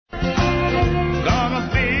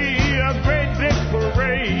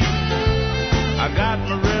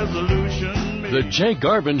the Jay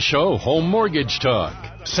Garvin Show Home Mortgage Talk.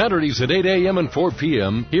 Saturdays at 8 a.m. and 4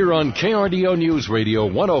 p.m. here on KRDO News Radio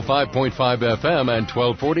 105.5 FM and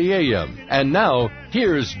 1240 a.m. And now,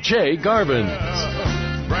 here's Jay Garvin.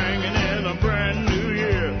 Bringing in a brand new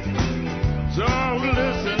year. So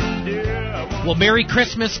listen, dear. Well, Merry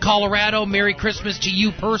Christmas, Colorado. Merry Christmas to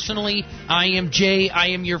you personally. I am Jay. I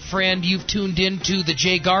am your friend. You've tuned into the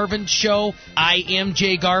Jay Garvin Show. I am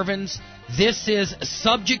Jay Garvin's. This is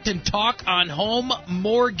Subject and Talk on Home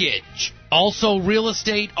Mortgage. Also real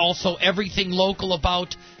estate, also everything local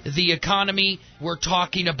about the economy. We're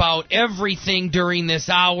talking about everything during this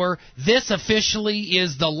hour. This officially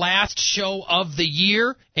is the last show of the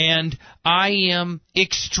year, and I am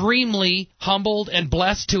extremely humbled and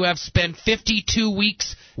blessed to have spent 52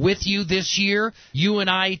 weeks with you this year, you and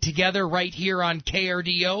I together right here on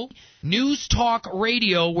KRDO. News Talk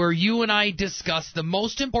Radio, where you and I discuss the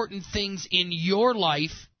most important things in your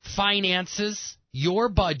life, finances, your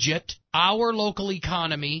budget, our local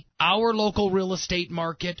economy, our local real estate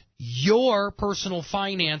market, your personal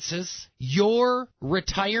finances, your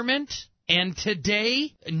retirement, and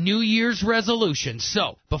today, New Year's resolution.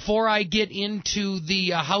 So, before I get into the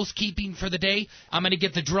housekeeping for the day, I'm going to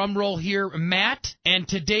get the drum roll here, Matt, and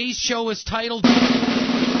today's show is titled...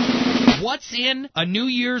 What's in a New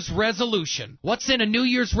Year's resolution? What's in a New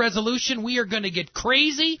Year's resolution? We are going to get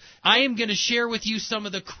crazy. I am going to share with you some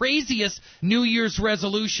of the craziest New Year's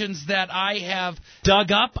resolutions that I have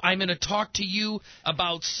dug up. I'm going to talk to you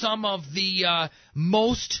about some of the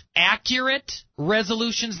most accurate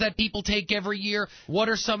resolutions that people take every year. What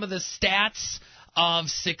are some of the stats of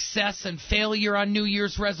success and failure on New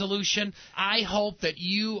Year's resolution? I hope that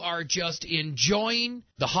you are just enjoying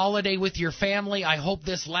the holiday with your family. I hope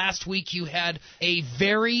this last week you had a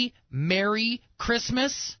very Merry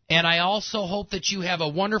Christmas, and I also hope that you have a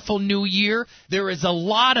wonderful New Year. There is a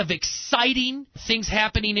lot of exciting things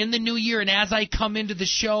happening in the New Year, and as I come into the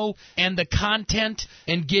show and the content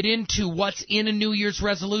and get into what's in a New Year's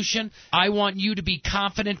resolution, I want you to be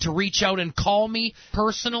confident to reach out and call me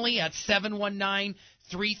personally at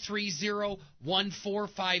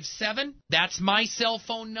 719-330-1457. That's my cell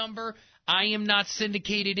phone number. I am not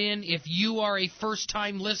syndicated in. If you are a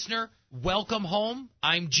first-time listener, welcome home.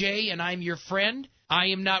 I'm Jay, and I'm your friend. I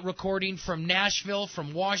am not recording from Nashville,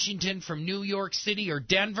 from Washington, from New York City, or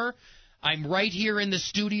Denver. I'm right here in the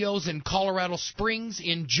studios in Colorado Springs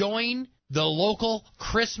enjoying the local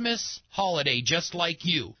Christmas holiday, just like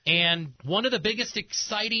you. And one of the biggest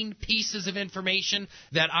exciting pieces of information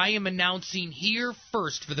that I am announcing here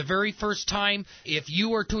first, for the very first time, if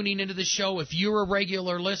you are tuning into the show, if you're a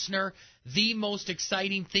regular listener, the most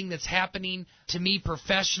exciting thing that's happening to me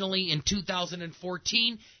professionally in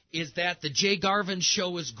 2014 is that the Jay Garvin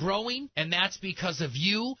Show is growing, and that's because of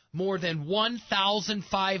you. More than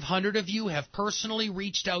 1,500 of you have personally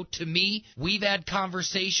reached out to me. We've had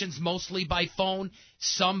conversations mostly by phone,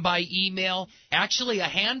 some by email, actually a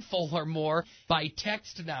handful or more by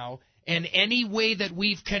text now. And any way that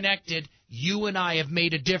we've connected, you and I have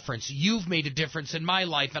made a difference. You've made a difference in my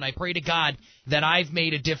life, and I pray to God that I've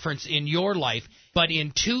made a difference in your life. But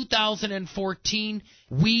in 2014,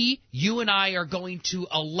 you and I are going to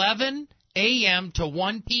 11 a.m. to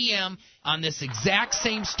 1 p.m. on this exact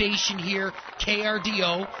same station here,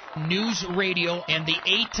 KRDO News Radio, and the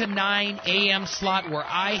 8 to 9 a.m. slot where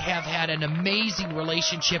I have had an amazing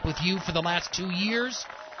relationship with you for the last 2 years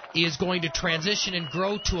is going to transition and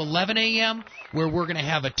grow to 11 a.m., where we're going to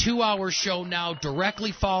have a 2-hour show now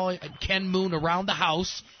directly following Ken Moon Around the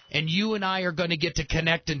House, and you and I are going to get to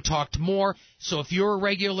connect and talk more. So if you're a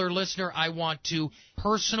regular listener, I want to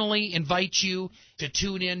personally invite you to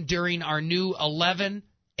tune in during our new 11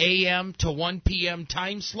 a.m. to 1 p.m.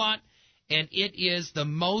 time slot, and it is the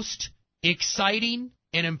most exciting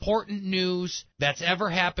and important news that's ever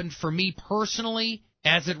happened for me personally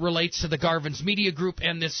as it relates to the Garvin's Media Group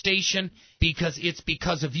and this station, because it's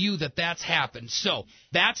because of you that that's happened. So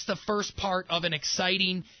that's the first part of an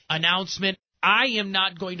exciting announcement. I am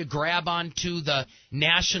not going to grab onto the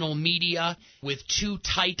national media with too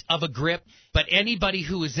tight of a grip, but anybody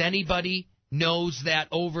who is anybody knows that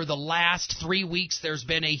over the last 3 weeks there's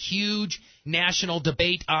been a huge national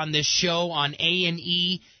debate on this show on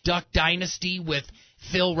A&E Duck Dynasty with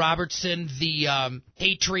Phil Robertson, the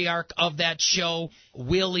patriarch of that show,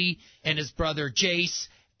 Willie, and his brother Jace,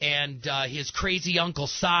 and his crazy Uncle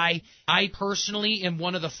Cy. I personally am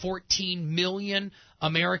one of the 14 million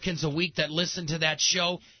Americans a week that listen to that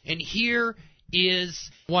show, and here is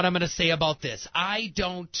what I'm going to say about this. I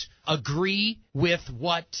don't agree with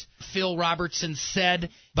what Phil Robertson said,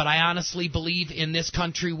 but I honestly believe in this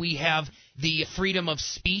country we have the freedom of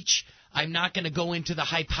speech. I'm not going to go into the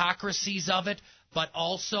hypocrisies of it, but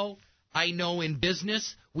also I know in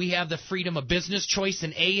business we have the freedom of business choice,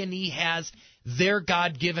 and A&E has their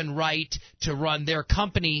God-given right to run their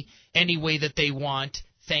company any way that they want.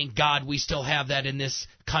 Thank God we still have that in this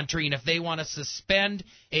country. And if they want to suspend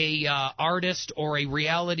a artist or a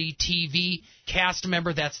reality TV cast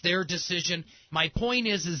member, that's their decision. My point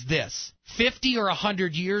is this. 50 or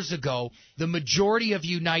 100 years ago, the majority of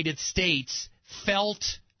United States felt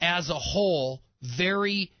as a whole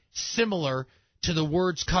very similar to the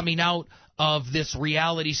words coming out of this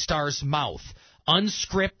reality star's mouth.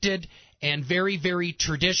 Unscripted and very, very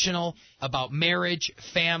traditional about marriage,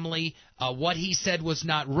 family. What he said was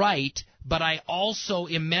not right, but I also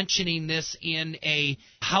am mentioning this in a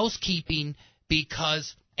housekeeping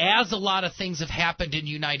because as a lot of things have happened in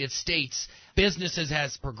the United States, businesses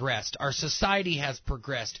has progressed, our society has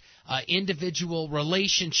progressed, individual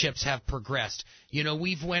relationships have progressed. You know,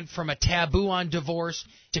 we've went from a taboo on divorce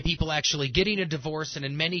to people actually getting a divorce, and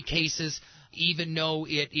in many cases, even though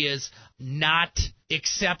it is not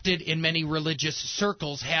accepted in many religious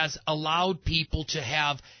circles, has allowed people to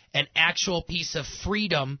have an actual piece of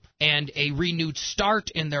freedom and a renewed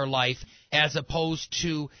start in their life as opposed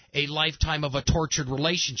to a lifetime of a tortured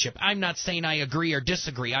relationship. I'm not saying I agree or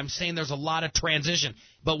disagree. I'm saying there's a lot of transition.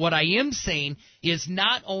 But what I am saying is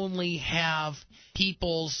not only have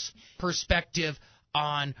people's perspective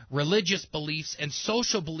on religious beliefs and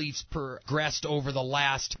social beliefs progressed over the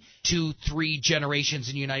last 2-3 generations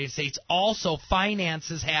in the United States, also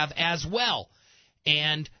finances have as well.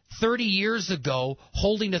 And 30 years ago,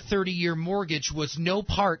 holding a 30-year mortgage was no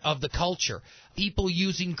part of the culture. People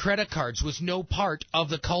using credit cards was no part of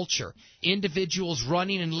the culture. Individuals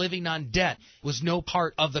running and living on debt was no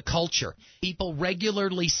part of the culture. People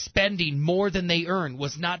regularly spending more than they earn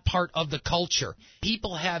was not part of the culture.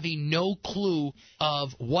 People having no clue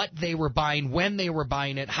of what they were buying, when they were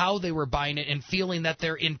buying it, how they were buying it, and feeling that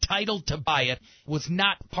they're entitled to buy it was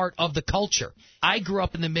not part of the culture. I grew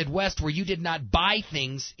up in the Midwest where you did not buy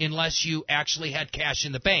things unless you actually had cash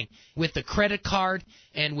in the bank. With the credit card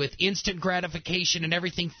and with instant gratification and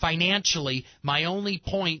everything financially, my only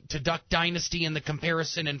point to Duck Dynasty and the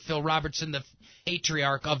comparison and Phil Robertson, the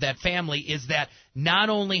patriarch of that family, is that not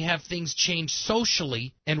only have things changed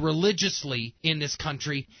socially and religiously in this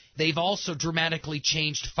country, they've also dramatically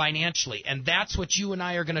changed financially. And that's what you and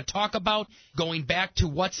I are going to talk about, going back to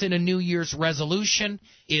what's in a New Year's resolution,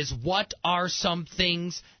 is what are some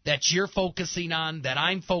things that you're focusing on, that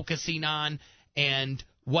I'm focusing on, and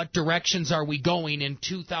what directions are we going in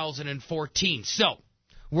 2014. So,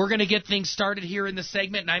 we're going to get things started here in the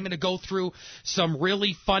segment, and I'm going to go through some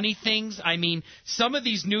really funny things. I mean, some of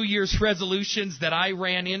these New Year's resolutions that I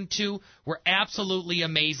ran into were absolutely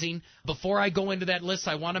amazing. Before I go into that list,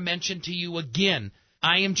 I want to mention to you again,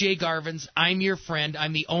 I am Jay Garvins. I'm your friend.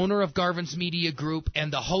 I'm the owner of Garvins Media Group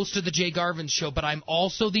and the host of the Jay Garvins Show, but I'm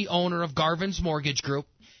also the owner of Garvins Mortgage Group.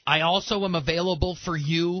 I also am available for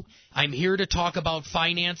you. I'm here to talk about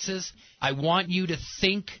finances. I want you to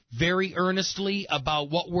think very earnestly about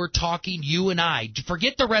what we're talking, you and I.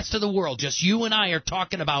 Forget the rest of the world. Just you and I are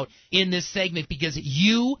talking about in this segment, because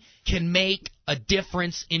you can make a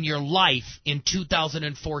difference in your life in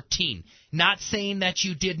 2014. Not saying that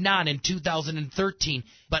you did not in 2013,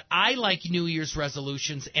 but I like New Year's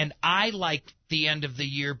resolutions, and I like the end of the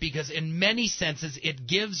year because in many senses it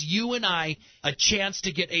gives you and I a chance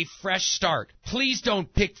to get a fresh start. Please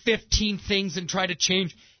don't pick 15 things and try to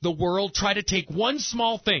change the world. Try to take one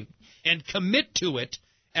small thing and commit to it,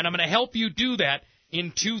 and I'm going to help you do that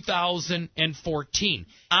in 2014.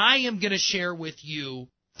 I am going to share with you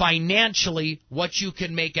financially what you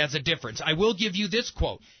can make as a difference. I will give you this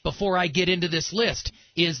quote before I get into this list,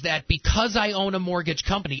 is that because I own a mortgage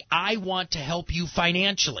company, I want to help you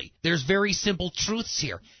financially. There's very simple truths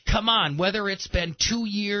here. Come on, whether it's been 2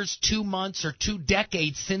 years, 2 months, or 2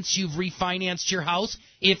 decades since you've refinanced your house,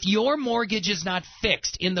 if your mortgage is not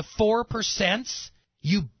fixed in the 4%,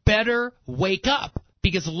 you better wake up.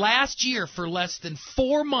 Because last year, for less than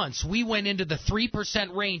 4 months, we went into the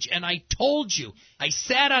 3% range, and I told you, I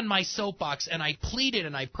sat on my soapbox, and I pleaded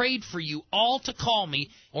and I prayed for you all to call me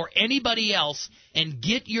or anybody else and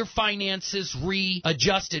get your finances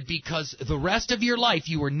readjusted, because the rest of your life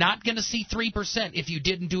you were not going to see 3% if you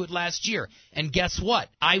didn't do it last year. And guess what?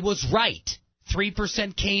 I was right.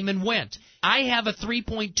 3% came and went. I have a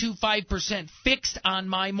 3.25% fixed on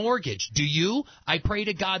my mortgage. Do you? I pray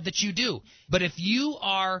to God that you do. But if you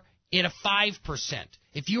are at a 5%,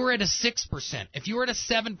 if you are at a 6%, if you are at a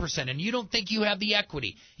 7%, and you don't think you have the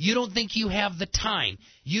equity, you don't think you have the time,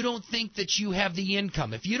 you don't think that you have the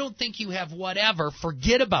income, if you don't think you have whatever,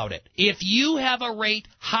 forget about it. If you have a rate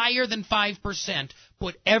higher than 5%,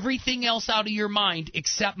 put everything else out of your mind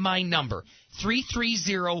except my number,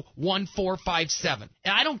 330-1457.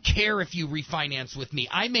 And I don't care if you refinance with me.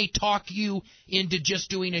 I may talk you into just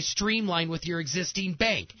doing a streamline with your existing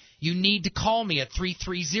bank. You need to call me at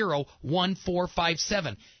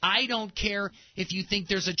 330-1457. I don't care if you think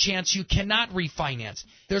there's a chance you cannot refinance.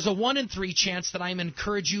 There's a 1 in 3 chance that I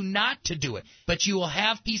encourage you not to do it. But you will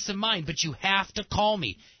have peace of mind. But you have to call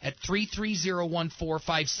me at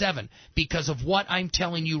 330-1457 because of what I'm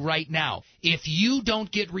telling you right now. If you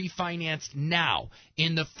don't get refinanced now,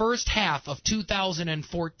 in the first half of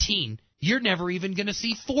 2014, you're never even going to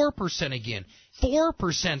see 4% again.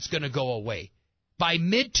 4% is going to go away. By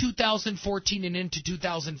mid-2014 and into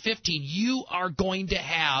 2015, you are going to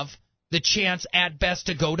have the chance at best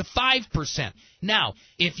to go to 5%. Now,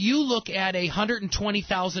 if you look at a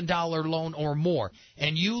 $120,000 loan or more,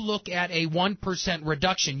 and you look at a 1%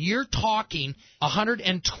 reduction, you're talking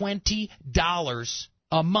 $120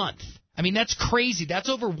 a month. I mean, that's crazy. That's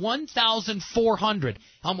over $1,400,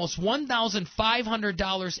 almost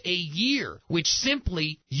 $1,500 a year, which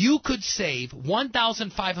simply you could save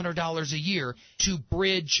 $1,500 a year to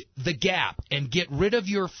bridge the gap and get rid of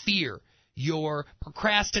your fear, your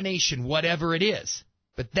procrastination, whatever it is.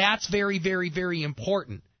 But that's very, very, very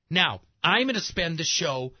important. Now, I'm going to spend the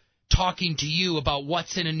show talking to you about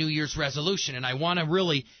what's in a New Year's resolution, and I want to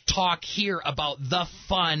really talk here about the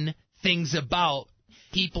fun things about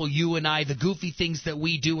people, you and I, the goofy things that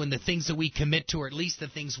we do and the things that we commit to, or at least the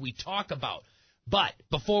things we talk about. But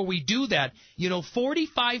before we do that,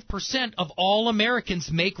 45% of all Americans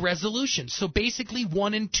make resolutions. So basically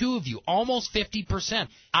 1 in 2 of you, almost 50%.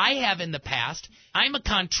 I have in the past. I'm a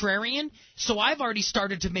contrarian, so I've already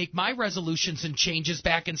started to make my resolutions and changes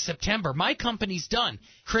back in September. My company's done.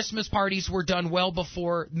 Christmas parties were done well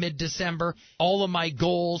before mid-December. All of my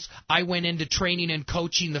goals, I went into training and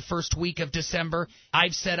coaching the first week of December.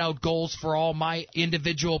 I've set out goals for all my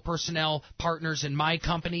individual personnel partners in my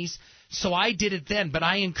companies. So I did it then, but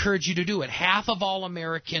I encourage you to do it. Half of all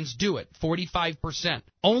Americans do it, 45%.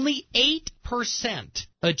 Only 8%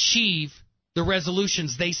 achieve the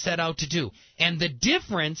resolutions they set out to do. And the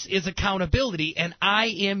difference is accountability, and I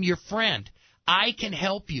am your friend. I can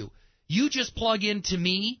help you. You just plug into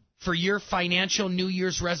me for your financial New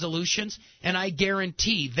Year's resolutions, and I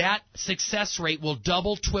guarantee that success rate will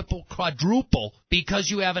double, triple, quadruple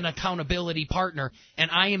because you have an accountability partner,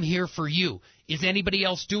 and I am here for you. Is anybody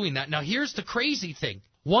else doing that? Now, here's the crazy thing.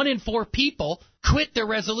 1 in 4 people quit their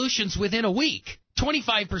resolutions within a week.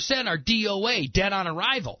 25% are DOA, dead on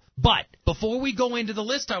arrival. But before we go into the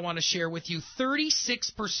list I want to share with you,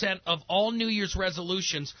 36% of all New Year's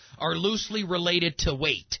resolutions are loosely related to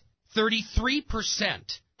weight.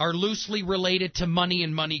 33% are loosely related to money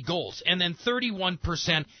and money goals. And then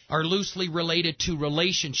 31% are loosely related to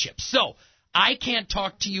relationships. So I can't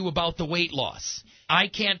talk to you about the weight loss. I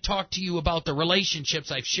can't talk to you about the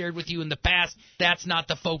relationships I've shared with you in the past. That's not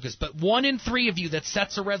the focus. But 1 in 3 of you that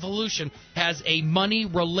sets a resolution has a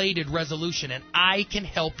money-related resolution, and I can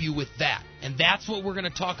help you with that. And that's what we're going to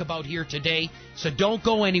talk about here today. So don't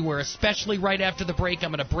go anywhere, especially right after the break.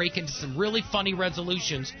 I'm going to break into some really funny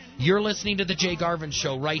resolutions. You're listening to The Jay Garvin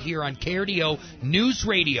Show right here on KRDO News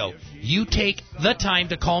Radio. You take the time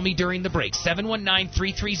to call me during the break,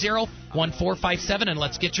 719-330-1457, and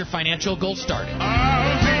let's get your financial goals started.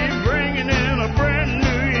 I'll be bringing in a brand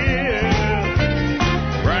new year,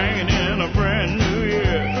 bringing in a brand new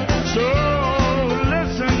year. So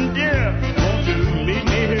listen, dear, won't you meet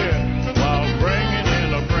me here while bringing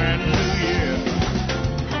in a brand new year?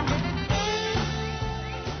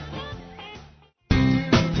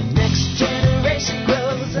 The next generation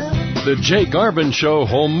grows up. The Jay Garvin Show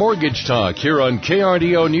Home Mortgage Talk here on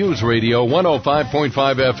KRDO News Radio 105.5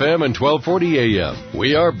 FM and 1240 AM.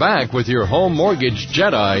 We are back with your home mortgage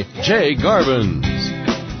Jedi, Jay Garvin.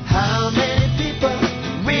 How many people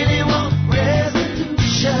really want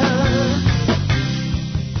resolution?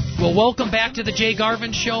 Well, welcome back to the Jay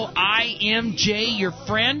Garvin Show. I am Jay, your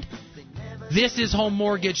friend. This is Home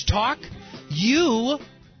Mortgage Talk. You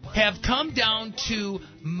have come down to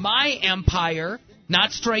my empire,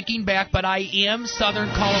 not striking back, but I am Southern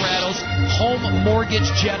Colorado's home mortgage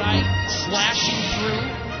Jedi, slashing through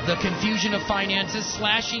the confusion of finances,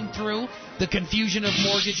 slashing through the confusion of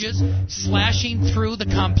mortgages, slashing through the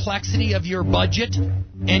complexity of your budget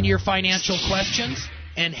and your financial questions,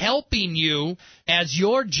 and helping you as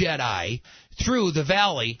your Jedi through the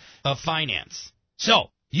valley of finance.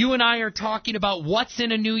 So, You and I are talking about what's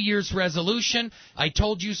in a New Year's resolution. I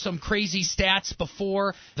told you some crazy stats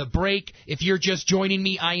before the break. If you're just joining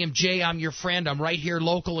me, I am Jay. I'm your friend. I'm right here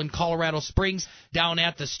local in Colorado Springs down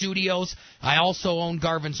at the studios. I also own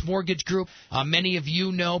Garvin's Mortgage Group. Many of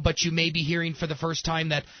you know, but you may be hearing for the first time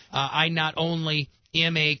that I not only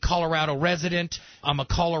am a Colorado resident. I'm a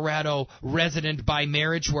Colorado resident by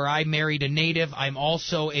marriage where I married a native. I'm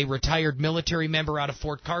also a retired military member out of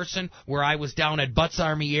Fort Carson where I was down at Butts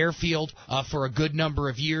Army Airfield for a good number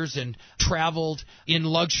of years and traveled in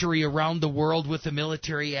luxury around the world with the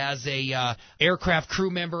military as a aircraft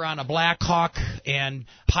crew member on a Black Hawk and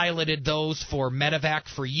piloted those for Medevac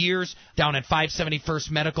for years down at 571st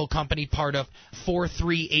Medical Company, part of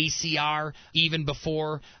 4-3 ACR, even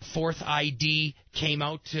before 4th ID came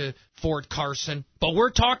out to Fort Carson. But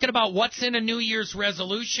we're talking about what's in a New Year's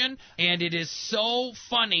resolution, and it is so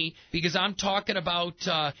funny because I'm talking about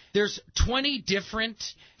there's 20 different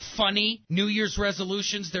funny New Year's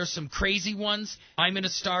resolutions. There's some crazy ones. I'm going to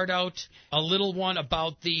start out a little one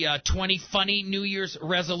about the 20 funny New Year's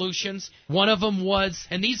resolutions. One of them was,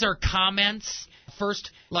 and these are comments.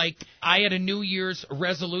 First, like, I had a New Year's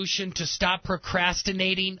resolution to stop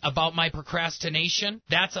procrastinating about my procrastination.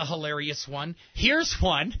 That's a hilarious one. Here's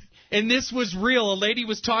one. And this was real. A lady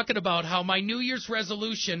was talking about how my New Year's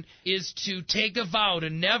resolution is to take a vow to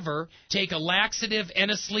never take a laxative and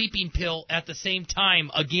a sleeping pill at the same time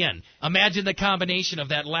again. Imagine the combination of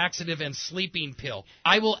that laxative and sleeping pill.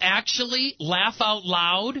 I will actually laugh out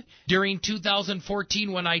loud during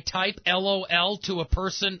 2014 when I type LOL to a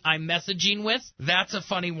person I'm messaging with. That's a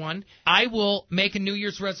funny one. I will make a New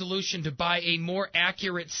Year's resolution to buy a more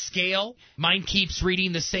accurate scale. Mine keeps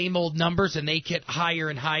reading the same old numbers and they get higher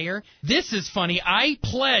and higher. This is funny. I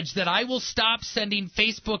pledge that I will stop sending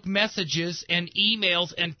Facebook messages and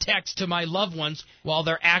emails and texts to my loved ones while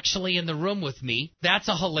they're actually in the room with me. That's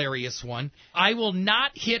a hilarious one. I will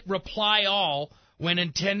not hit reply all when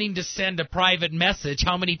intending to send a private message.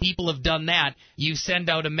 How many people have done that? You send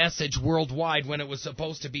out a message worldwide when it was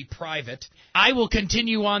supposed to be private. I will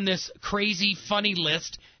continue on this crazy, funny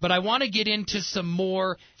list, but I want to get into some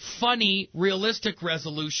more funny, realistic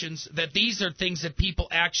resolutions, that these are things that people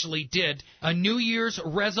actually did. A New Year's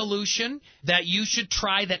resolution that you should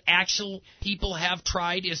try, that actual people have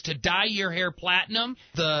tried, is to dye your hair platinum,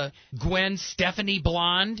 the Gwen Stefani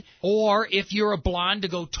blonde, or if you're a blonde, to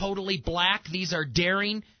go totally black. These are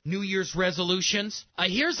daring New Year's resolutions.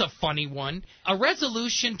 Here's a funny one. A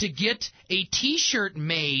resolution to get a T-shirt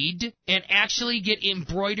made and actually get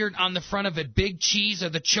embroidered on the front of it, Big Cheese or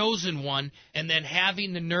the Chosen One, and then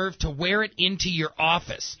having the nerve to wear it into your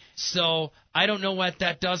office. So I don't know what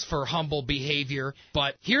that does for humble behavior,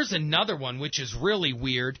 but here's another one which is really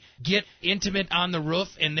weird. Get intimate on the roof,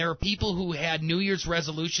 and there are people who had New Year's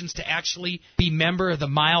resolutions to actually be member of the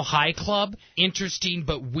Mile High Club. Interesting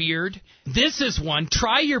but weird. This is one.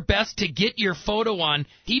 Try your best to get your photo on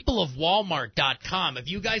peopleofwalmart.com. Have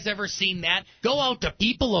you guys ever seen that? Go out to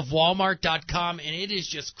peopleofwalmart.com, and it is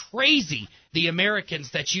just crazy, the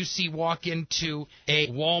Americans that you see walk into a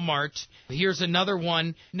Walmart. Here's another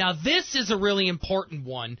one. Now, this is a really important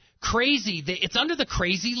one. Crazy. It's under the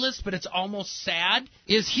crazy list, but it's almost sad.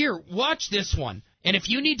 Is here. Watch this one. And if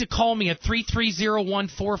you need to call me at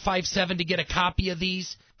 330-1457 to get a copy of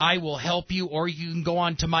these, I will help you, or you can go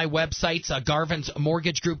on to my websites,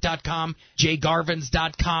 GarvinsMortgageGroup.com,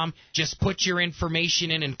 jgarvins.com. Just put your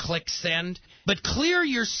information in and click send. But clear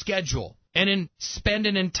your schedule and spend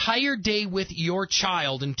an entire day with your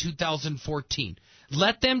child in 2014.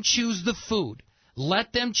 Let them choose the food.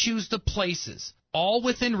 Let them choose the places. All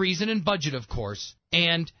within reason and budget, of course.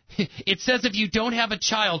 And it says if you don't have a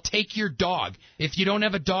child, take your dog. If you don't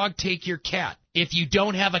have a dog, take your cat. If you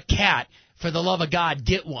don't have a cat, for the love of God,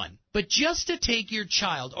 get one. But just to take your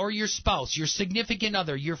child or your spouse, your significant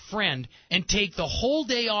other, your friend, and take the whole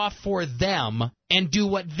day off for them and do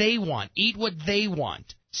what they want, eat what they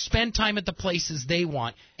want, spend time at the places they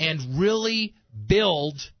want, and really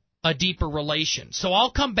build a deeper relation. So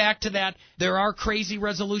I'll come back to that. There are crazy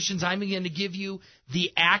resolutions. I'm going to give you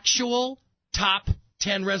the actual top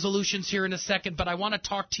 10 resolutions here in a second, but I want to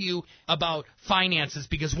talk to you about finances,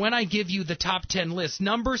 because when I give you the top 10 list,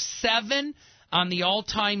 number 7 on the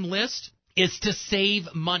all-time list is to save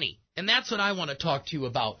money. And that's what I want to talk to you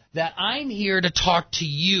about, that I'm here to talk to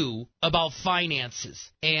you about finances.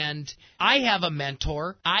 And I have a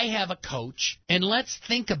mentor, I have a coach, and let's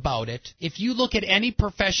think about it. If you look at any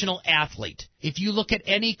professional athlete, if you look at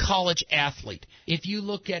any college athlete, if you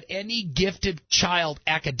look at any gifted child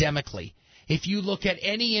academically, if you look at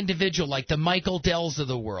any individual like the Michael Dells of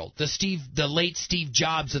the world, the late Steve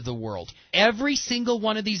Jobs of the world, every single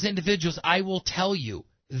one of these individuals, I will tell you,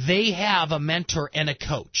 they have a mentor and a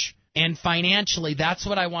coach. And financially, that's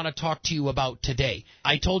what I want to talk to you about today.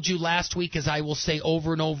 I told you last week, as I will say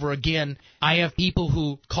over and over again, I have people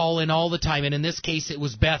who call in all the time, and in this case it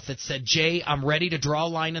was Beth that said, Jay, I'm ready to draw a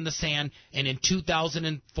line in the sand, and in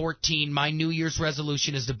 2014, my New Year's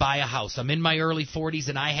resolution is to buy a house. I'm in my early 40s,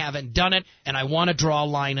 and I haven't done it, and I want to draw a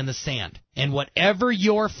line in the sand. And whatever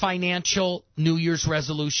your financial New Year's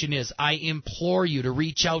resolution is, I implore you to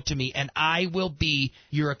reach out to me, and I will be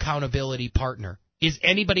your accountability partner. Is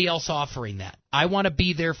anybody else offering that? I want to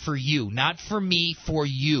be there for you, not for me, for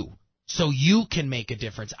you, so you can make a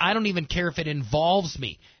difference. I don't even care if it involves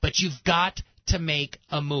me, but you've got to make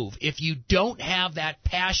a move. If you don't have that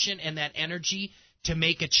passion and that energy to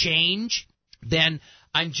make a change, then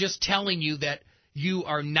I'm just telling you that you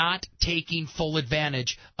are not taking full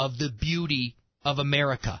advantage of the beauty of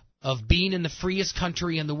America, of being in the freest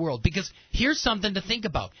country in the world. Because here's something to think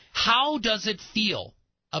about. How does it feel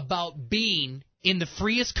about being in the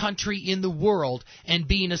freest country in the world and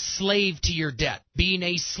being a slave to your debt, being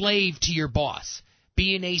a slave to your boss,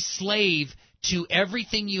 being a slave to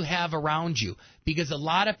everything you have around you? Because a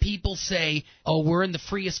lot of people say, oh, we're in the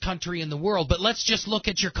freest country in the world, but let's just look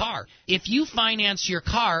at your car. If you finance your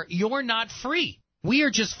car, you're not free. We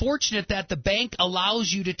are just fortunate that the bank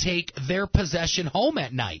allows you to take their possession home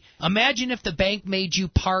at night. Imagine if the bank made you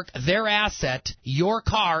park their asset, your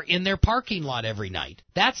car, in their parking lot every night.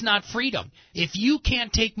 That's not freedom. If you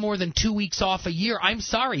can't take more than 2 weeks off a year, I'm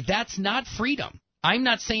sorry, that's not freedom. I'm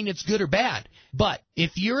not saying it's good or bad, but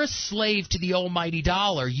if you're a slave to the almighty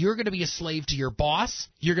dollar, you're going to be a slave to your boss,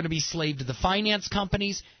 you're going to be a slave to the finance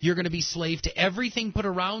companies, you're going to be a slave to everything put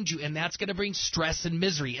around you, and that's going to bring stress and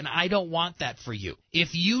misery, and I don't want that for you.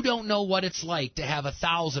 If you don't know what it's like to have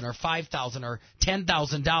 $1,000 or $5,000 or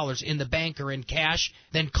 $10,000 in the bank or in cash,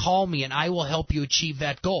 then call me and I will help you achieve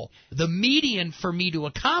that goal. The median for me to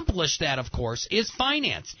accomplish that, of course, is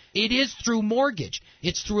finance. It is through mortgage.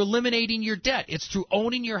 It's through eliminating your debt. It's through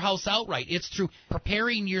owning your house outright. It's through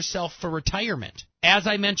preparing yourself for retirement. As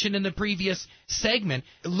I mentioned in the previous segment,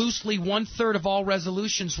 loosely 1/3 of all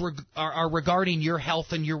resolutions are regarding your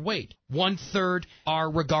health and your weight. 1/3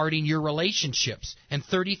 are regarding your relationships. And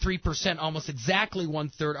 33%, almost exactly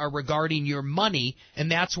 1/3, are regarding your money,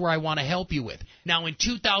 and that's where I want to help you with. Now, in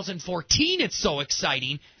 2014, it's so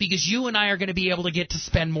exciting because you and I are going to be able to get to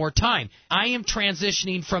spend more time. I am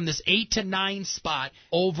transitioning from this 8 to 9 spot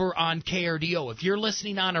over on KRDO. If you're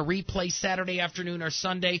listening on a replay Saturday afternoon or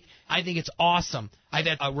Sunday, I think it's awesome. I've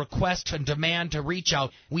had a request and demand to reach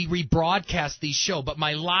out. We rebroadcast these shows, but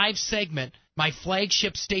my live segment, my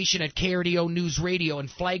flagship station at KRDO News Radio, and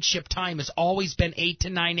flagship time has always been 8 to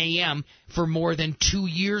 9 a.m. for more than 2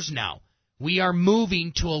 years now. We are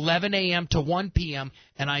moving to 11 a.m. to 1 p.m.,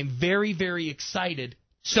 and I'm very, very excited.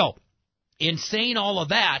 So, in saying all of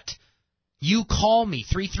that, you call me,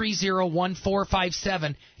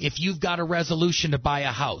 330-1457, if you've got a resolution to buy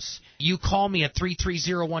a house. You call me at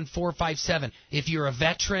 330-1457 if you're a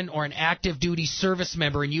veteran or an active duty service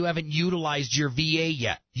member and you haven't utilized your VA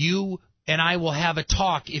yet. You and I will have a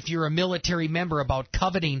talk if you're a military member about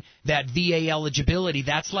coveting that VA eligibility.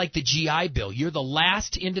 That's like the GI Bill. You're the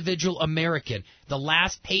last individual American, the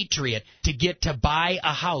last patriot to get to buy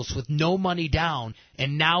a house with no money down,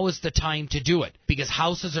 and now is the time to do it because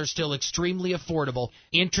houses are still extremely affordable.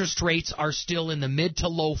 Interest rates are still in the mid to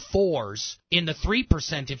low 4s, in the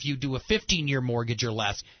 3% if you do a 15-year mortgage or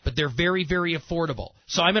less, but they're very, very affordable.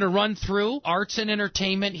 So I'm going to run through arts and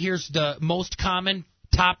entertainment. Here's the most common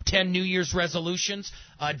top 10 New Year's resolutions.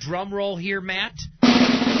 Drum roll here, Matt.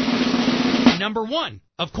 Number 1,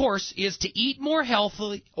 of course, is to eat more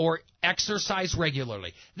healthily or exercise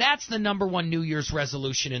regularly. That's the number 1 New Year's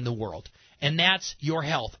resolution in the world, and that's your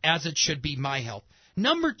health, as it should be my health.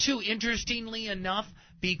 Number 2, interestingly enough,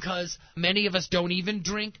 because many of us don't even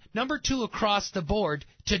drink, number 2 across the board,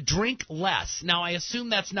 to drink less. Now, I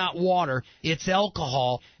assume that's not water, it's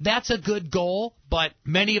alcohol. That's a good goal, but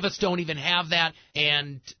many of us don't even have that.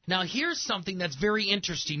 And now here's something that's very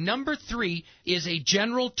interesting. Number 3 is a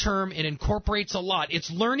general term. It incorporates a lot.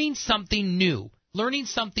 It's learning something new. Learning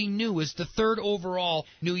something new is the 3rd overall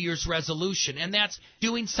New Year's resolution, and that's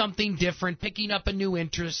doing something different, picking up a new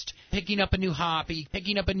interest, picking up a new hobby,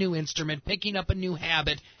 picking up a new instrument, picking up a new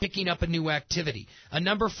habit, picking up a new activity.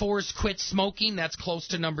 Number 4 is quit smoking. That's close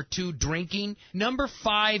to number 2, drinking. Number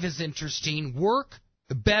 5 is interesting, work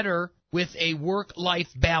better with a work-life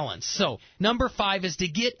balance. So number 5 is to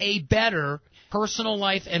get a better personal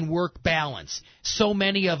life and work balance. So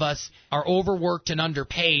many of us are overworked and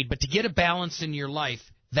underpaid, but to get a balance in your life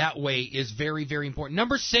that way is very, very important.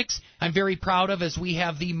 Number 6, I'm very proud of, as we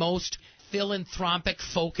have the most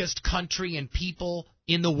philanthropic-focused country and people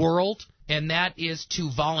in the world, and that is to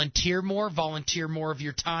volunteer more of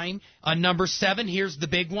your time. Number 7, here's the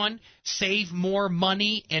big one, save more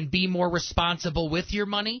money and be more responsible with your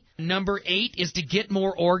money. Number 8 is to get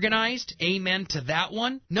more organized. Amen to that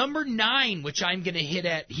one. Number 9, which I'm going to hit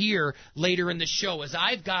at here later in the show, is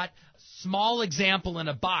I've got a small example in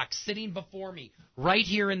a box sitting before me right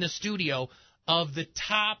here in the studio of the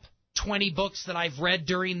top 20 books that I've read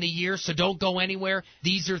during the year, so don't go anywhere.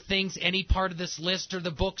 These are things, any part of this list or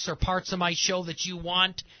the books or parts of my show that you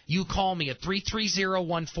want, you call me at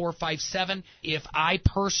 330-1457. If I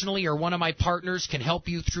personally or one of my partners can help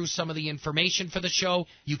you through some of the information for the show,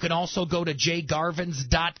 you can also go to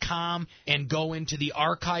jgarvins.com and go into the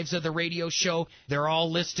archives of the radio show. They're all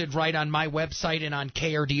listed right on my website and on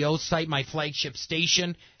KRDO's site, my flagship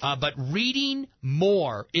station. But reading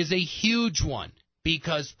more is a huge one,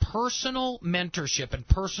 because personal mentorship and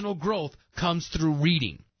personal growth comes through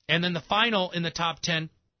reading. And then the final in the top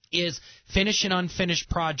 10 is finish an unfinished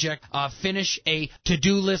project, finish a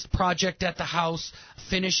to-do list project at the house,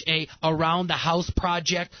 finish a around-the-house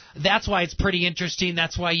project. That's why it's pretty interesting.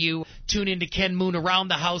 That's why you tune into Ken Moon Around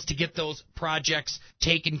the House to get those projects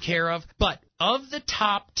taken care of. But of the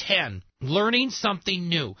top 10, learning something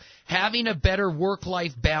new, having a better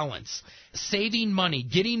work-life balance, saving money,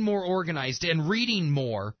 getting more organized, and reading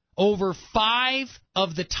more, over 5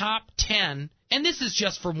 of the top 10, and this is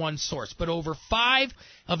just for one source, but over 5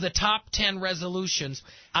 of the top 10 resolutions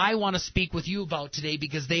I want to speak with you about today,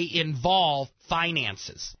 because they involve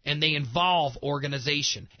finances, and they involve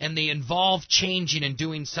organization, and they involve changing and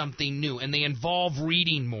doing something new, and they involve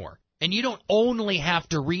reading more. And you don't only have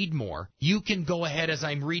to read more. You can go ahead, as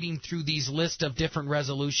I'm reading through these list of different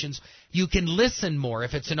resolutions, you can listen more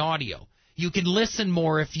if it's an audio. You can listen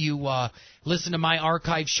more if you listen to my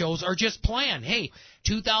archive shows, or just plan. Hey,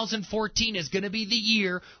 2014 is going to be the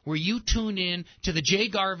year where you tune in to the Jay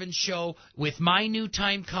Garvin Show with my new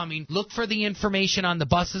time coming. Look for the information on the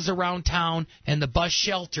buses around town and the bus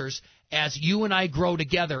shelters. As you and I grow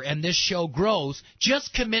together and this show grows,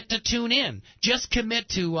 just commit to tune in. Just commit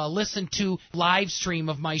to listen to live stream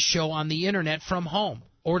of my show on the internet from home,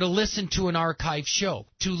 or to listen to an archive show,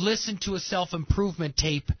 to listen to a self-improvement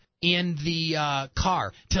tape in the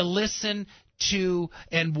car, to listen to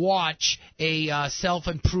and watch a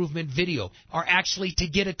self-improvement video, or actually to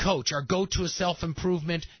get a coach, or go to a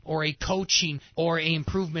self-improvement or a coaching or a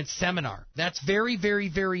improvement seminar. That's very, very,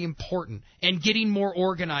 very important. And getting more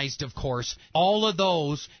organized, of course. All of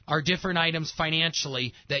those are different items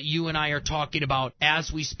financially that you and I are talking about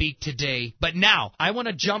as we speak today. But now, I want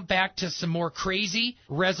to jump back to some more crazy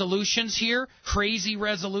resolutions here. Crazy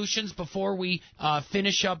resolutions before we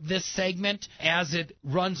finish up this segment as it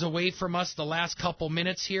runs away from us the last couple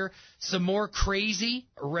minutes here. Some more crazy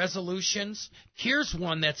resolutions. Here's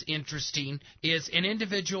one that's interesting, is an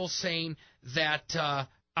individual saying that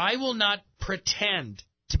I will not pretend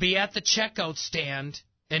to be at the checkout stand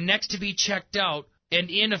and next to be checked out and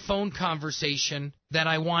in a phone conversation that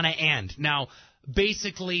I want to end. Now,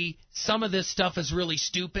 basically, some of this stuff is really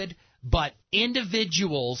stupid, but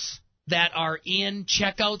individuals that are in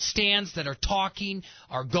checkout stands, that are talking,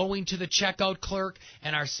 are going to the checkout clerk,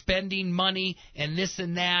 and are spending money and this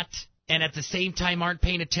and that, and at the same time aren't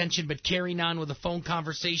paying attention but carrying on with a phone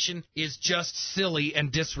conversation, is just silly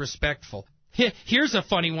and disrespectful. Here's a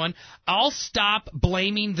funny one. I'll stop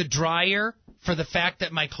blaming the dryer for the fact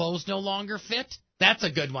that my clothes no longer fit. That's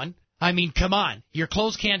a good one. I mean, come on. Your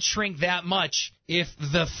clothes can't shrink that much if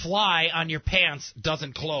the fly on your pants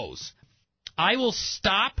doesn't close. I will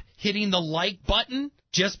stop hitting the like button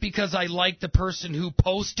just because I like the person who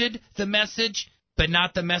posted the message, but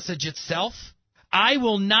not the message itself. I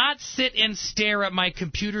will not sit and stare at my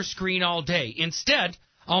computer screen all day. Instead,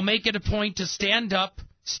 I'll make it a point to stand up,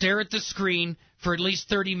 stare at the screen for at least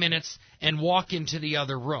 30 minutes, and walk into the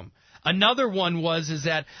other room. Another one is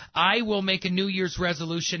that I will make a New Year's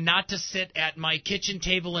resolution not to sit at my kitchen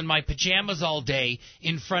table in my pajamas all day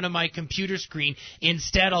in front of my computer screen.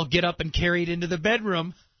 Instead, I'll get up and carry it into the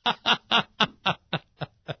bedroom.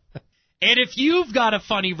 And if you've got a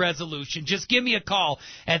funny resolution, just give me a call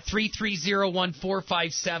at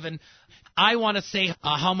 330-1457. I want to say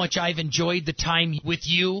how much I've enjoyed the time with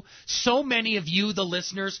you. So many of you, the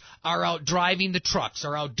listeners, are out driving the trucks,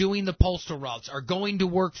 are out doing the postal routes, are going to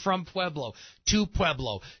work from Pueblo, to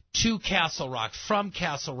Castle Rock, from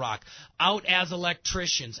Castle Rock, out as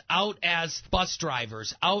electricians, out as bus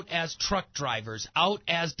drivers, out as truck drivers, out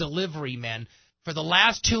as delivery men. For the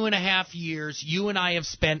last 2.5 years, you and I have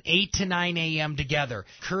spent 8 to 9 a.m. together.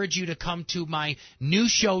 I encourage you to come to my new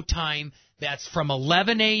show time. That's from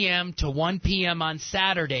 11 a.m. to 1 p.m. on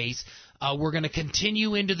Saturdays. We're going to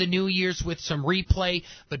continue into the New Year's with some replay,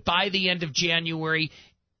 but by the end of January,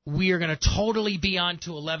 we are going to totally be on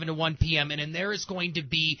to 11 to 1 p.m., and there is going to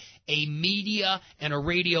be a media and a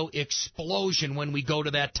radio explosion when we go to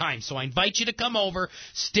that time. So I invite you to come over,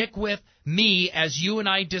 stick with me as you and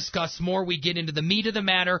I discuss more. We get into the meat of the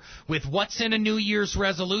matter with what's in a New Year's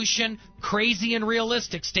resolution, crazy and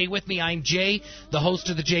realistic. Stay with me. I'm Jay, the host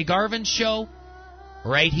of The Jay Garvin Show,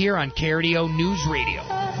 right here on KRDO News Radio.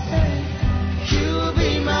 You'll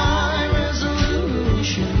be my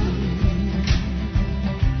resolution.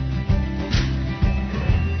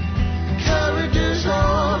 Courage is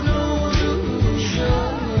all no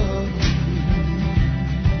illusion.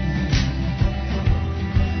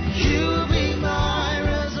 You'll be my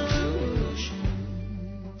resolution.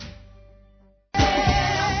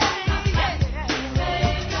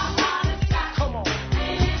 Come on.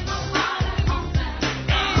 Ain't nobody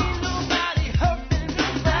hurting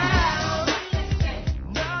nobody.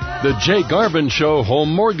 The Jay Garvin Show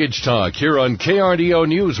Home Mortgage Talk here on KRDO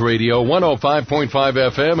News Radio 105.5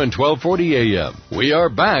 FM and 1240 AM. We are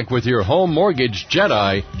back with your home mortgage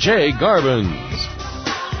Jedi, Jay Garvins.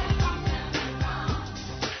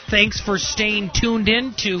 Thanks for staying tuned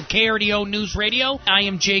in to KRDO News Radio. I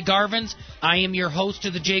am Jay Garvins. I am your host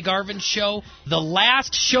of The Jay Garvin Show. The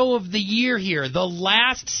last show of the year here, the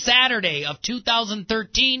last Saturday of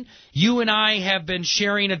 2013, you and I have been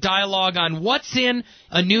sharing a dialogue on what's in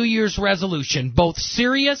a New Year's resolution, both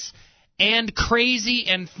serious and crazy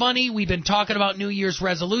and funny. We've been talking about New Year's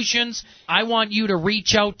resolutions. I want you to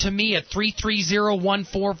reach out to me at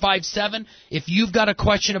 330-1457 if you've got a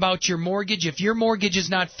question about your mortgage, if your mortgage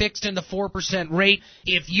is not fixed in the 4% rate,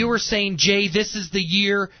 if you are saying, Jay, this is the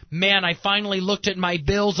year, man, I finally looked at my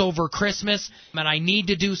bills over Christmas and I need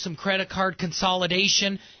to do some credit card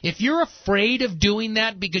consolidation. If you're afraid of doing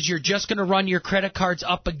that because you're just going to run your credit cards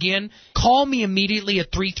up again, call me immediately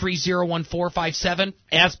at 330-1457.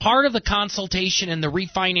 As part of the consultation and the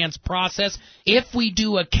refinance process, if we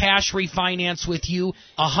do a cash refinance with you,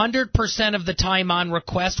 100% of the time on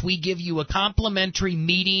request, we give you a complimentary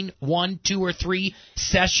meeting, 1, 2, or 3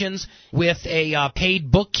 sessions with a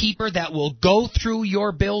paid bookkeeper that will go through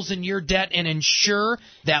your bills and your debt and ensure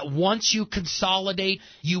that once you consolidate,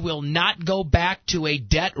 you will not go back to a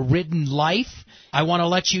debt-ridden life. I want to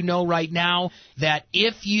let you know right now that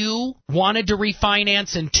if you wanted to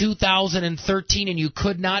refinance in 2013 and you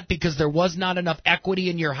could not because there was not enough equity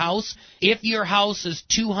in your house, if your house is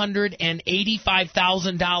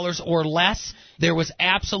 $285,000 or less, there was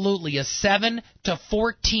absolutely a 7 to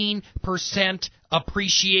 14%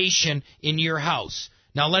 appreciation in your house.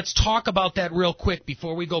 Now, let's talk about that real quick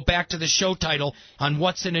before we go back to the show title on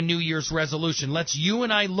what's in a New Year's resolution. Let's you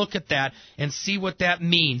and I look at that and see what that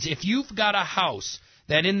means. If you've got a house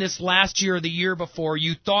that in this last year or the year before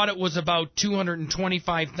you thought it was about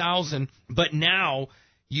 $225,000, but now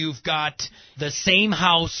you've got the same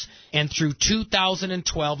house, and through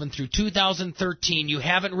 2012 and through 2013, you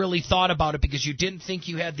haven't really thought about it because you didn't think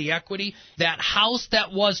you had the equity. That house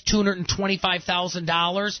that was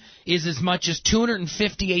 $225,000 is as much as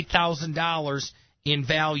 $258,000 in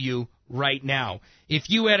value right now. If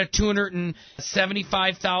you had a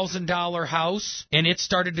 $275,000 house and it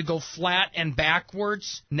started to go flat and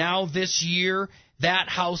backwards, now this year, that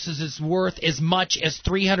house is worth as much as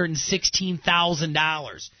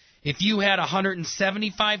 $316,000. If you had a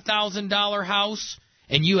 $175,000 house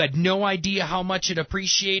and you had no idea how much it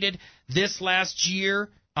appreciated, this last year,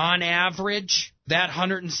 on average, that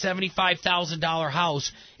 $175,000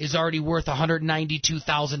 house is already worth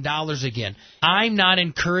 $192,000 again. I'm not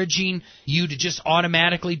encouraging you to just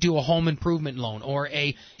automatically do a home improvement loan or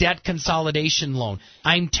a debt consolidation loan.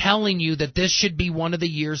 I'm telling you that this should be one of the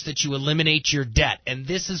years that you eliminate your debt, and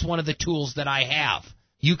this is one of the tools that I have.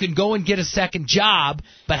 You can go and get a second job,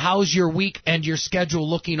 but how's your week and your schedule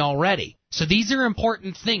looking already? So these are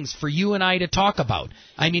important things for you and I to talk about.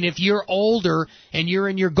 I mean, if you're older and you're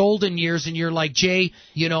in your golden years and you're like, Jay,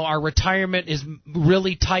 you know, our retirement is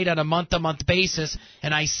really tight on a month-to-month basis,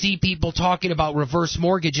 and I see people talking about reverse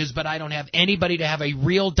mortgages, but I don't have anybody to have a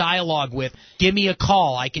real dialogue with, give me a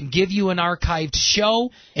call. I can give you an archived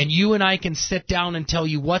show, and you and I can sit down and tell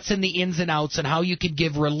you what's in the ins and outs and how you can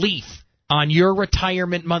give relief on your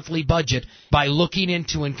retirement monthly budget by looking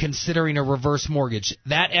into and considering a reverse mortgage.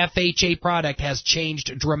 That FHA product has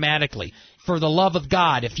changed dramatically. For the love of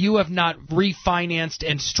God, if you have not refinanced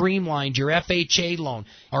and streamlined your FHA loan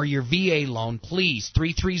or your VA loan, please,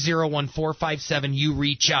 330-1457, you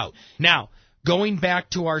reach out. Now, going back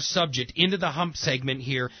to our subject, into the hump segment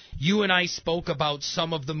here, you and I spoke about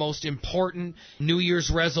some of the most important New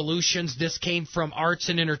Year's resolutions. This came from Arts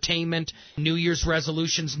and Entertainment. New Year's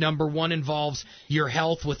resolutions, number 1 involves your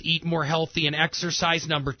health with eat more healthy and exercise.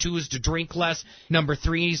 Number 2 is to drink less. Number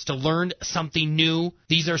 3 is to learn something new.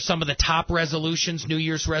 These are some of the top resolutions, New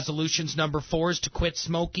Year's resolutions. Number 4 is to quit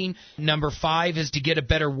smoking. Number 5 is to get a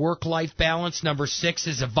better work-life balance. Number 6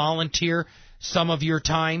 is to volunteer some of your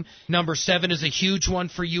time. Number 7 is a huge one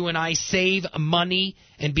for you and I. Save money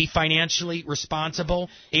and be financially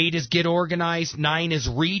responsible. 8 is get organized. 9 is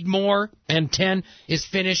read more. And 10 is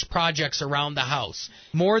finish projects around the house.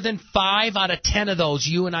 More than 5 out of 10 of those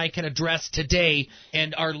you and I can address today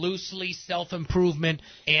and are loosely self-improvement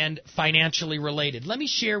and financially related. Let me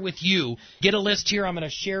share with you, get a list here. I'm going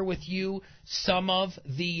to share with you some of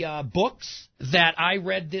the books that I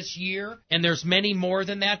read this year, and there's many more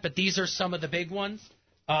than that, but these are some of the big ones.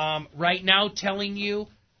 Right now, telling you,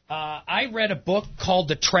 I read a book called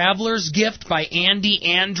The Traveler's Gift by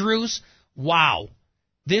Andy Andrews. Wow.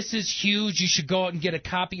 This is huge. You should go out and get a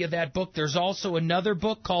copy of that book. There's also another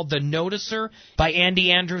book called The Noticer by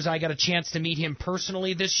Andy Andrews. I got a chance to meet him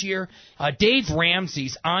personally this year. Dave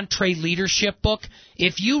Ramsey's EntreLeadership book.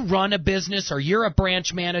 If you run a business or you're a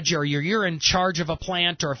branch manager or you're in charge of a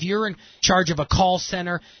plant or if you're in charge of a call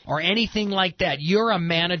center or anything like that, you're a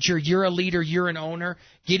manager, you're a leader, you're an owner,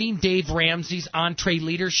 getting Dave Ramsey's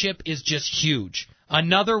EntreLeadership is just huge.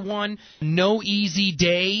 Another one, No Easy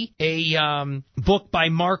Day, a book by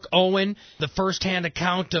Mark Owen, the first-hand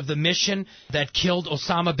account of the mission that killed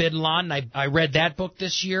Osama bin Laden. I read that book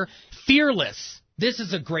this year. Fearless. This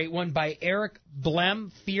is a great one by Eric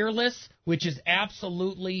Blem, Fearless, which is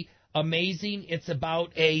absolutely amazing. It's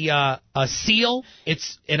about a SEAL.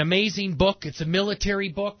 It's an amazing book. It's a military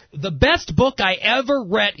book. The best book I ever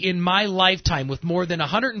read in my lifetime, with more than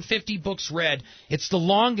 150 books read. It's the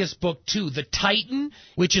longest book, too. The Titan,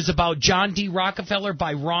 which is about John D. Rockefeller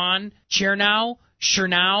by Ron Chernow,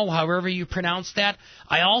 however you pronounce that.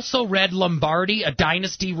 I also read Lombardi, A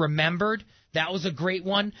Dynasty Remembered. That was a great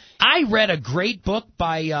one. I read a great book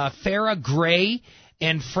by Farrah Gray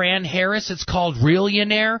and Fran Harris. It's called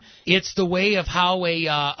Realionaire. It's the way of how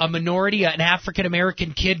a minority, an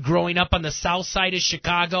African-American kid growing up on the south side of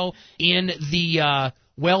Chicago in the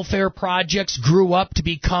welfare projects grew up to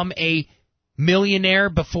become a millionaire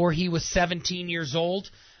before he was 17 years old.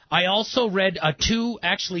 I also read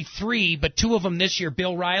three, but 2 of them this year.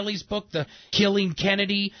 Bill Riley's book, The Killing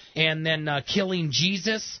Kennedy, and then Killing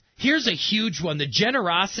Jesus. Here's a huge one, The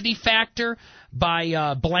Generosity Factor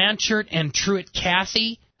by Blanchard and Truett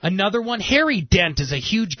Cathy. Another one, Harry Dent is a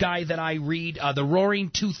huge guy that I read. The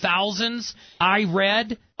Roaring 2000s, I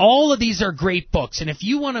read. All of these are great books, and if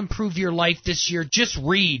you want to improve your life this year, just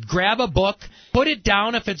read. Grab a book, put it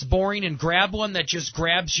down if it's boring, and grab one that just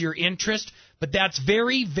grabs your interest. But that's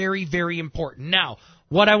very, very, very important. Now,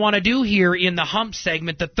 what I want to do here in the hump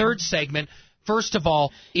segment, the third segment, first of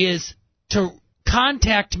all, is to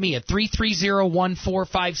contact me at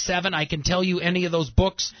 330-1457. I can tell you any of those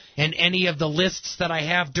books and any of the lists that I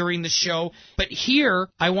have during the show. But here,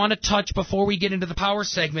 I want to touch, before we get into the power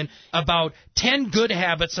segment, about 10 good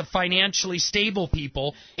habits of financially stable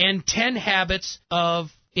people and 10 habits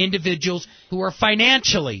of individuals who are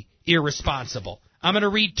financially irresponsible. I'm going to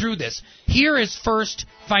read through this. Here is first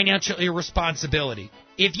financial irresponsibility.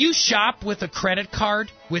 If you shop with a credit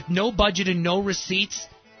card with no budget and no receipts,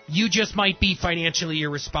 you just might be financially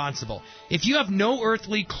irresponsible. If you have no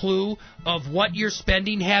earthly clue of what your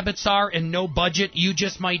spending habits are and no budget, you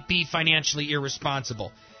just might be financially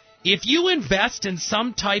irresponsible. If you invest in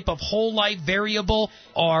some type of whole life variable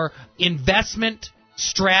or investment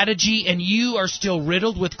strategy and you are still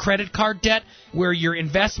riddled with credit card debt where your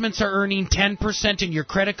investments are earning 10% and your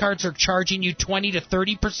credit cards are charging you 20 to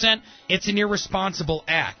 30%, it's an irresponsible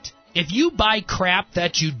act. If you buy crap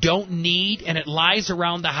that you don't need and it lies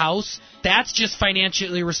around the house, that's just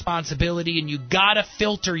financial irresponsibility, and you gotta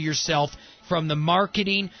filter yourself from the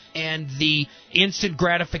marketing and the instant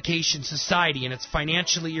gratification society, and it's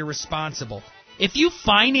financially irresponsible. If you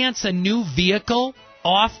finance a new vehicle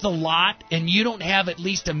off the lot and you don't have at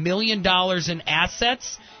least $1 million in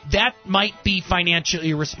assets, that might be financial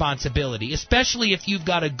irresponsibility, especially if you've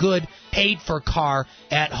got a good paid-for car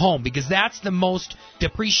at home, because that's the most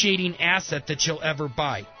depreciating asset that you'll ever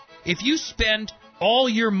buy. If you spend all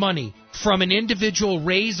your money from an individual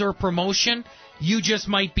raise or promotion, you just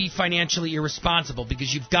might be financially irresponsible,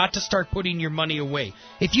 because you've got to start putting your money away.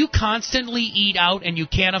 If you constantly eat out and you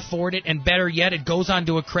can't afford it, and better yet, it goes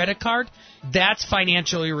onto a credit card, that's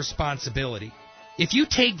financial irresponsibility. If you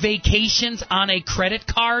take vacations on a credit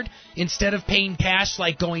card instead of paying cash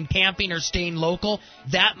like going camping or staying local,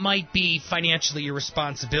 that might be financially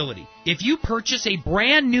irresponsibility. If you purchase a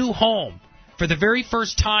brand new home for the very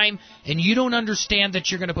first time and you don't understand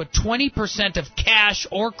that you're going to put 20% of cash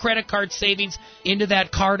or credit card savings into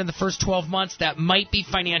that card in the first 12 months, that might be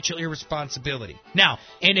financial irresponsibility. Now,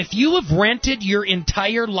 and if you have rented your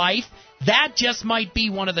entire life, that just might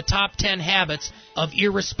be one of the top 10 habits of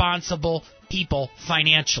irresponsible people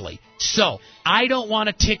financially. So, I don't want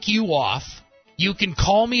to tick you off. You can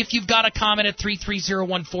call me if you've got a comment at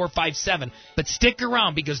 330-1457. But stick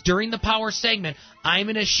around, because during the power segment, I'm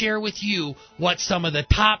going to share with you what some of the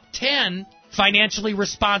top 10 financially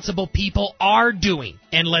responsible people are doing.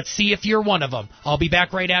 And let's see if you're one of them. I'll be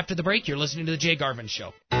back right after the break. You're listening to The Jay Garvin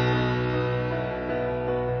Show.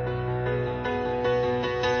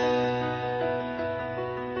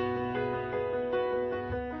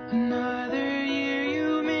 Another year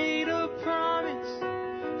you made a promise,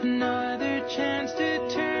 another chance to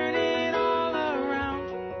turn it all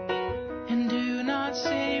around. And do not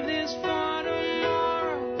save this for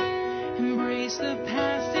tomorrow. Embrace the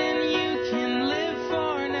past and you can live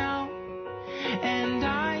for now. And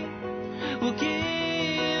I will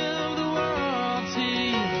give the world to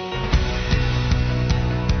you.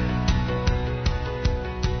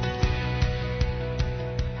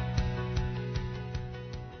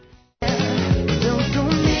 Don't go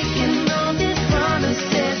making all these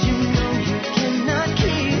promises you know you cannot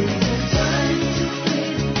keep.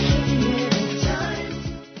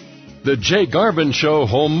 The Jay Garvin Show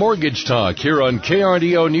Home Mortgage Talk here on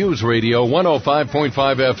KRDO News Radio 105.5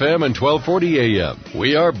 FM and 1240 AM.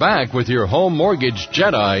 We are back with your home mortgage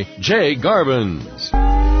Jedi, Jay Garvins.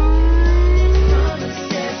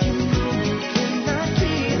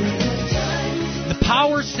 The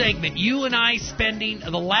power segment, you and I spending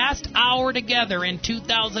the last hour together in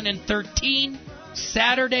 2013,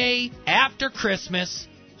 Saturday after Christmas.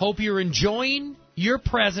 Hope you're enjoying your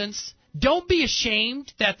presents. Don't be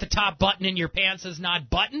ashamed that the top button in your pants is not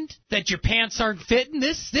buttoned, that your pants aren't fitting.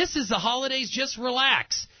 This is the holidays. Just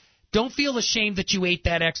relax. Don't feel ashamed that you ate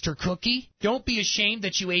that extra cookie. Don't be ashamed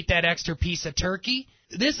that you ate that extra piece of turkey.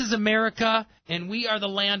 This is America, and we are the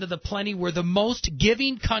land of the plenty. We're the most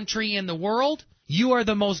giving country in the world. You are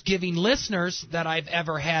the most giving listeners that I've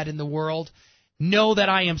ever had in the world. Know that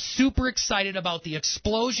I am super excited about the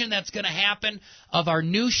explosion that's going to happen of our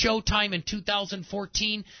new show time in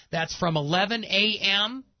 2014. That's from 11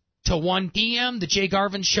 a.m. to 1 p.m. The Jay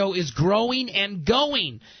Garvin Show is growing and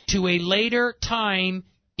going to a later time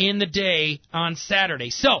in the day on Saturday.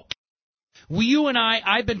 So, you and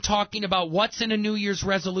I've been talking about what's in a New Year's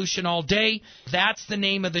resolution all day. That's the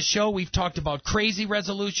name of the show. We've talked about crazy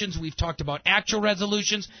resolutions. We've talked about actual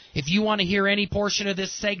resolutions. If you want to hear any portion of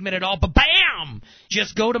this segment at all, bam!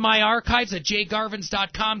 Just go to my archives at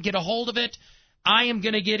jgarvins.com. Get a hold of it. I am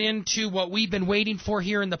going to get into what we've been waiting for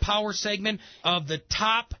here in the power segment of the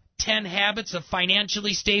top 10 habits of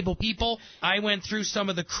financially stable people. I went through some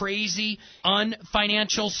of the crazy,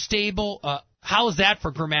 unfinancial stable how is that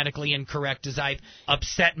for grammatically incorrect, as I've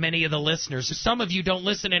upset many of the listeners? Some of you don't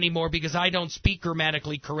listen anymore because I don't speak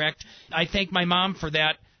grammatically correct. I thank my mom for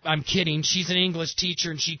that. I'm kidding. She's an English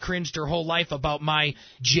teacher, and she cringed her whole life about my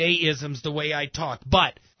J-isms, the way I talk.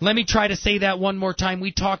 But let me try to say that one more time.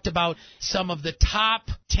 We talked about some of the top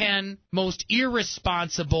 10 most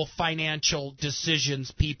irresponsible financial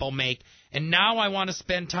decisions people make. And now I want to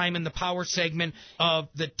spend time in the power segment of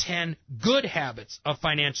the 10 good habits of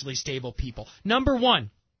financially stable people. Number 1,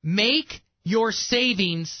 make your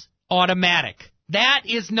savings automatic. That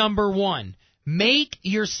is number 1. Make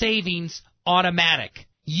your savings automatic.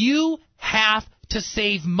 You have to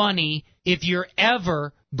save money if you're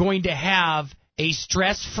ever going to have a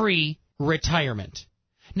stress-free retirement.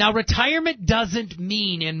 Now, retirement doesn't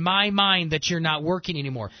mean, in my mind, that you're not working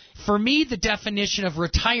anymore. For me, the definition of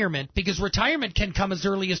retirement, because retirement can come as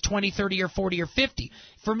early as 20, 30, or 40, or 50.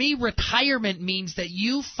 For me, retirement means that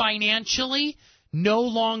you financially no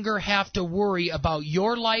longer have to worry about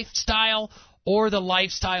your lifestyle or the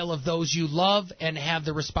lifestyle of those you love and have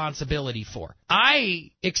the responsibility for.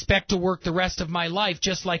 I expect to work the rest of my life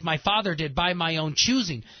just like my father did, by my own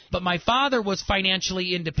choosing. But my father was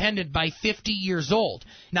financially independent by 50 years old.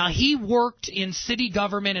 Now, he worked in city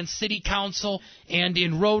government and city council and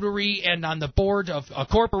in Rotary and on the board of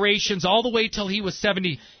corporations all the way till he was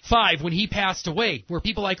 75 when he passed away. Where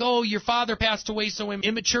people are like, oh, your father passed away so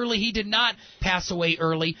immaturely. He did not pass away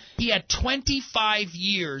early. He had 25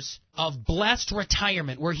 years of blessed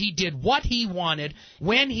retirement where he did what he wanted,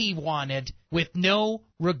 when he wanted, with no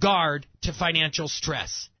regard to financial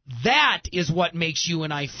stress. That is what makes you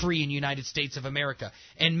and I free in the United States of America.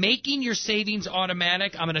 And making your savings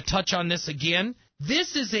automatic, I'm going to touch on this again.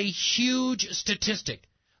 This is a huge statistic.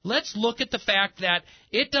 Let's look at the fact that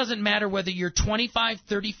it doesn't matter whether you're 25,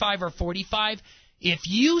 35, or 45. If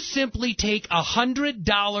you simply take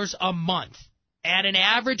 $100 a month at an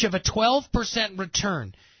average of a 12%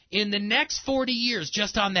 return in the next 40 years,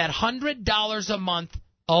 just on that $100 a month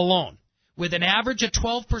alone, with an average of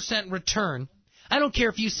 12% return, I don't care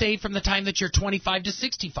if you save from the time that you're 25 to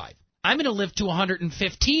 65. I'm going to live to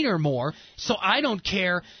 115 or more, so I don't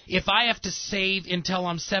care if I have to save until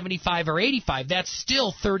I'm 75 or 85. That's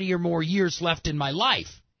still 30 or more years left in my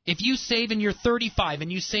life. If you save and you're 35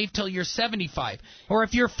 and you save till you're 75, or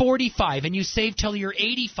if you're 45 and you save till you're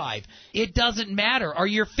 85, it doesn't matter. Or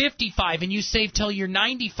you're 55 and you save till you're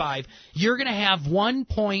 95, you're going to have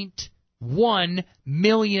 $1.1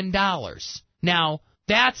 million. Now,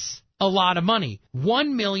 that's a lot of money.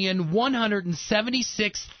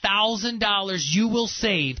 $1,176,000 you will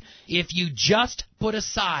save if you just put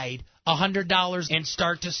aside $100 and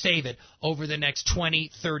start to save it over the next 20,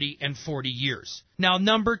 30, and 40 years. Now,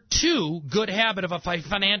 number two, good habit of a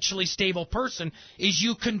financially stable person is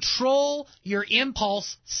you control your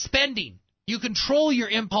impulse spending. You control your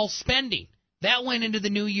impulse spending. That went into the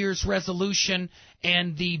New Year's resolution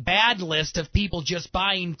and the bad list of people just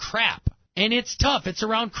buying crap. And it's tough. It's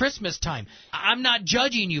around Christmas time. I'm not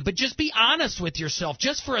judging you, but just be honest with yourself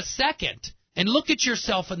just for a second. And look at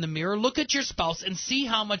yourself in the mirror, look at your spouse, and see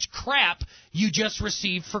how much crap you just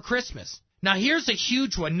received for Christmas. Now, here's a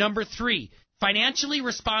huge one. Number three, financially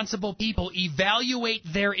responsible people evaluate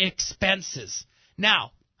their expenses.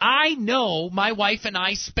 Now, I know my wife and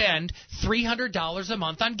I spend $300 a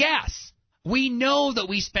month on gas. We know that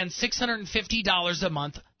we spend $650 a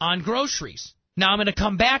month on groceries. Now, I'm going to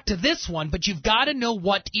come back to this one, but you've got to know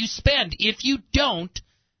what you spend. If you don't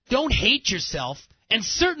hate yourself, and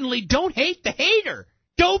certainly don't hate the hater.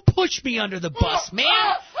 Don't push me under the bus, man.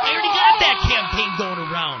 I already got that campaign going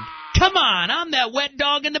around. Come on, I'm that wet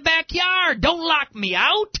dog in the backyard. Don't lock me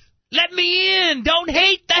out. Let me in. Don't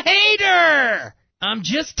hate the hater. I'm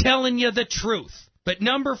just telling you the truth. But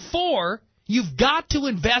number four, you've got to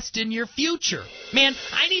invest in your future. Man,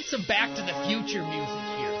 I need some Back to the Future music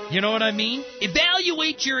here. You know what I mean?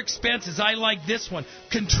 Evaluate your expenses. I like this one.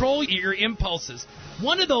 Control your impulses.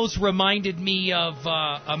 One of those reminded me of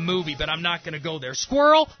a movie, but I'm not going to go there.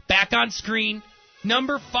 Squirrel, back on screen.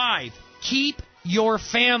 Number five, keep your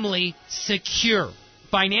family secure.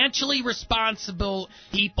 Financially responsible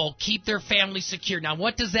people keep their family secure. Now,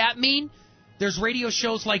 what does that mean? There's radio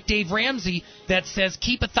shows like Dave Ramsey that says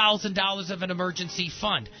keep $1,000 of an emergency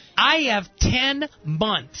fund. I have 10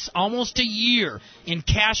 months, almost a year, in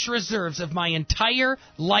cash reserves of my entire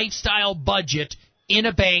lifestyle budget in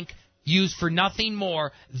a bank used for nothing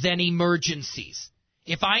more than emergencies.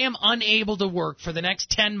 If I am unable to work for the next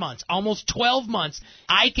 10 months, almost 12 months,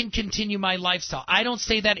 I can continue my lifestyle. I don't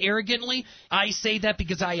say that arrogantly. I say that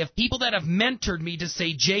because I have people that have mentored me to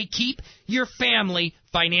say, Jay, keep your family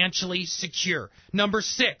financially secure. Number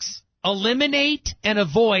six, eliminate and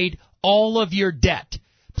avoid all of your debt.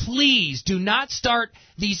 Please do not start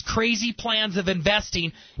these crazy plans of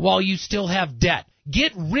investing while you still have debt.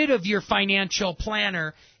 Get rid of your financial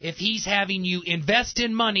planner if he's having you invest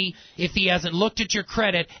in money, if he hasn't looked at your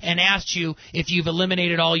credit and asked you if you've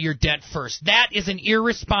eliminated all your debt first. That is an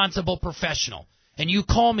irresponsible professional. And you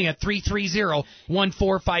call me at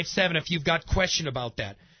 330-1457 if you've got a question about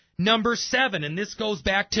that. Number seven, and this goes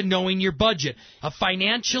back to knowing your budget. A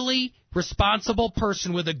financially responsible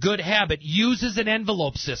person with a good habit uses an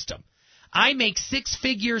envelope system. I make six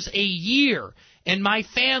figures a year, and my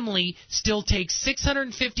family still takes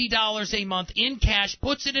 $650 a month in cash,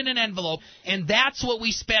 puts it in an envelope, and that's what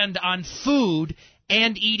we spend on food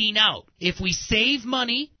and eating out. If we save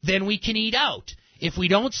money, then we can eat out. If we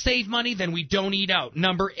don't save money, then we don't eat out.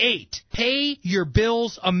 Number eight, pay your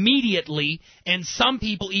bills immediately, and some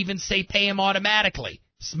people even say pay them automatically.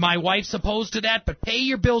 My wife's opposed to that, but pay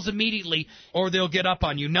your bills immediately or they'll get up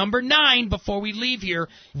on you. Number nine, before we leave here,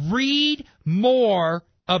 read more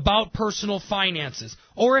about personal finances.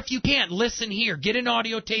 Or if you can't, listen here. Get an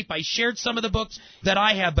audio tape. I shared some of the books that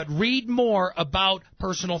I have, but read more about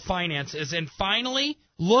personal finances. And finally,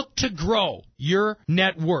 look to grow your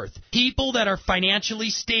net worth. People that are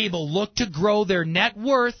financially stable look to grow their net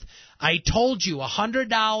worth. I told you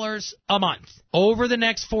 $100 a month over the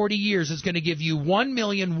next 40 years is going to give you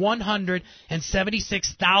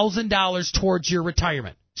 $1,176,000 towards your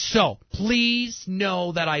retirement. So please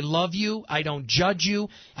know that I love you. I don't judge you.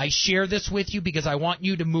 I share this with you because I want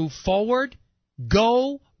you to move forward.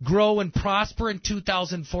 Go grow and prosper in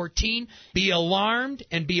 2014. Be alarmed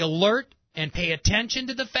and be alert and pay attention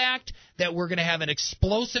to the fact that we're going to have an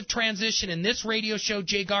explosive transition in this radio show,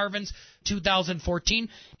 Jay Garvin's 2014,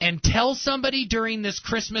 and tell somebody during this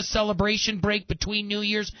Christmas celebration break between New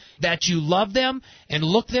Year's that you love them, and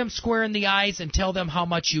look them square in the eyes and tell them how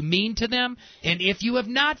much you mean to them. And if you have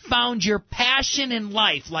not found your passion in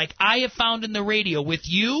life like I have found in the radio with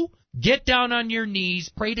you, get down on your knees,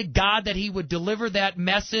 pray to God that He would deliver that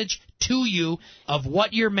message to you of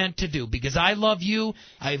what you're meant to do, because I love you.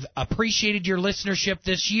 I've appreciated your listenership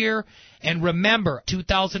this year. And remember,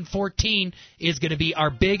 2014 is going to be our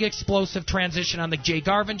big explosive transition on the Jay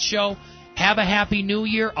Garvin Show. Have a happy new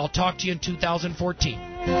year. I'll talk to you in 2014.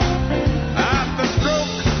 At the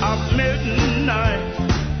stroke of midnight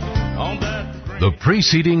on that The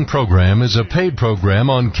preceding program is a paid program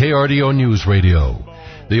on KRDO News Radio.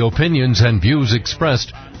 The opinions and views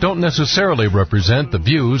expressed don't necessarily represent the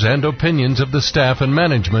views and opinions of the staff and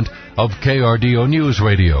management of KRDO News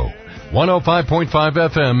Radio, 105.5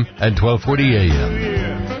 FM and 1240 AM.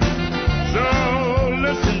 So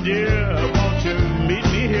listen, dear.